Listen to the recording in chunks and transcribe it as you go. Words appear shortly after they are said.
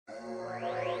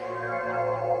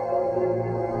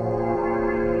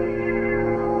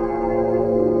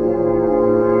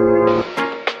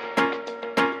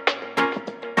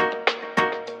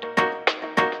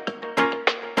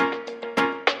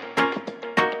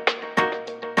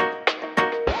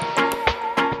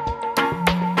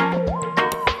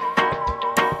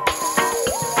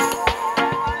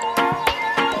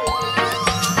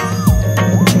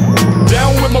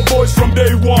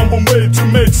day one we're made to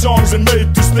make songs and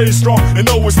made to stay strong and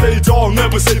always stay tall,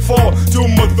 never say fall. To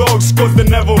my thugs cause they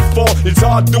never fall. It's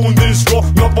hard doing this raw.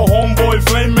 Got my homeboy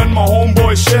Flame and my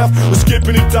homeboy Chef. We're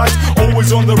skipping it tight,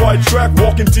 always on the right track.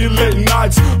 Walking till late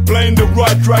nights, playing the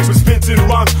right tracks. We're spitting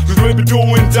rhymes, cause we be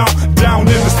doing down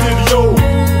in the studio.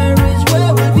 Here is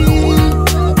where we be,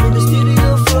 up in the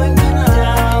studio flowing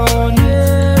down.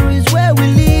 Here is where we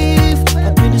live,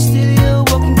 up in the studio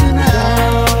walking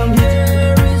down.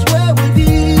 Here is where we be,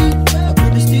 up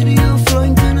in the studio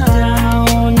flowing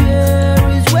down. Here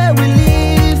is where we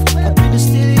live, up in the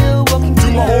studio walking down.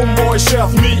 To my homeboy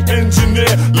Chef, me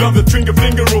engineer, love the trigger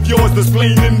finger of yours that's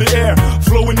playing in the air,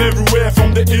 flowing everywhere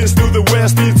from the east to the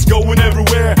west. It's going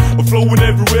everywhere, we're flowing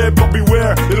everywhere, but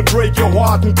beware, it'll break your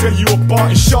heart and tear you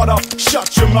apart. And shut up,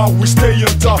 shut your mouth, we stay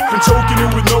on top. And choking you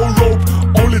with no rope,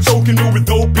 only choking you with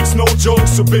dope, it's no joke.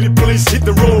 So baby, please hit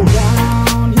the road.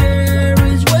 Down here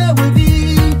is where we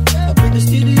be, up in the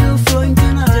studio flowing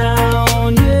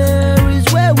down. Here is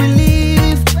where we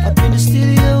live, up in the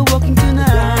studio walking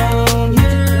down.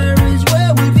 Here is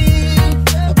where we be,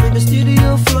 up in the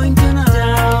studio flowing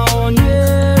down.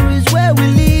 Here is where we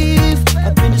live,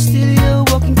 up in the studio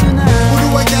walking down. What do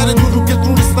I gotta do to get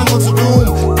through this tunnel to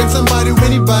doom? Can somebody or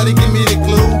anybody give me the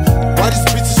clue? Why these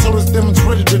bitches always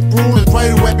demonstrated with proof? And try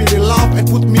to wipe it off and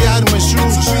put me out of my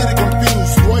shoes. So really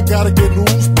confused, do I gotta get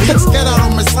loose? Please get out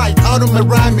of my sight, out of my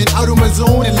rhyming, out of my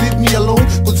zone, and leave me alone.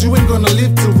 Cause you ain't gonna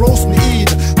live to roast me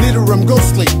either, neither I'm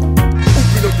ghostly.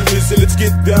 Open up the list and let's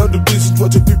get down to business.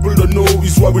 What the people don't know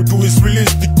is what we do is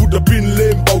realistic. Could have been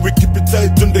lame, but we keep it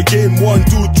tight on the game. 1,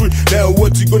 2, 3. Now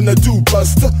what you gonna do,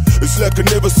 Pastor? It's like I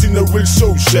never seen a real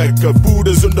show shack.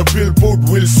 Buddha's on the billboard,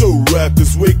 will so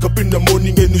rappers wake up in the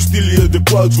morning and you still hear the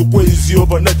crowds go crazy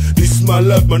overnight. This is my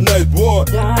life, my night.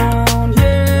 What? Down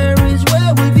here is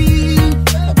where we be,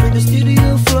 up in the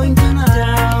studio flowing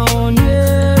down.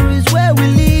 Here is where we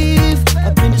live,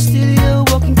 up in the studio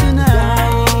walking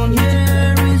down.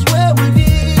 Here is where we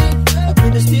be, up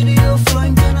in the studio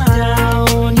flowing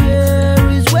down. Here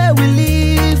is where we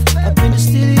live, up in the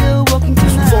studio walking down.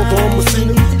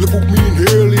 Look at me in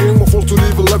hell, it ain't my fault to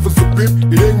live a life as a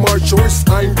pimp. It ain't my choice,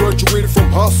 I ain't graduated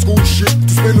from high school shit. To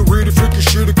spend a really freaky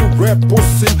shit, I could rap or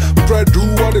sing. I try to do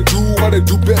what I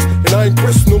do best, and I ain't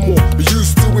pressed no more.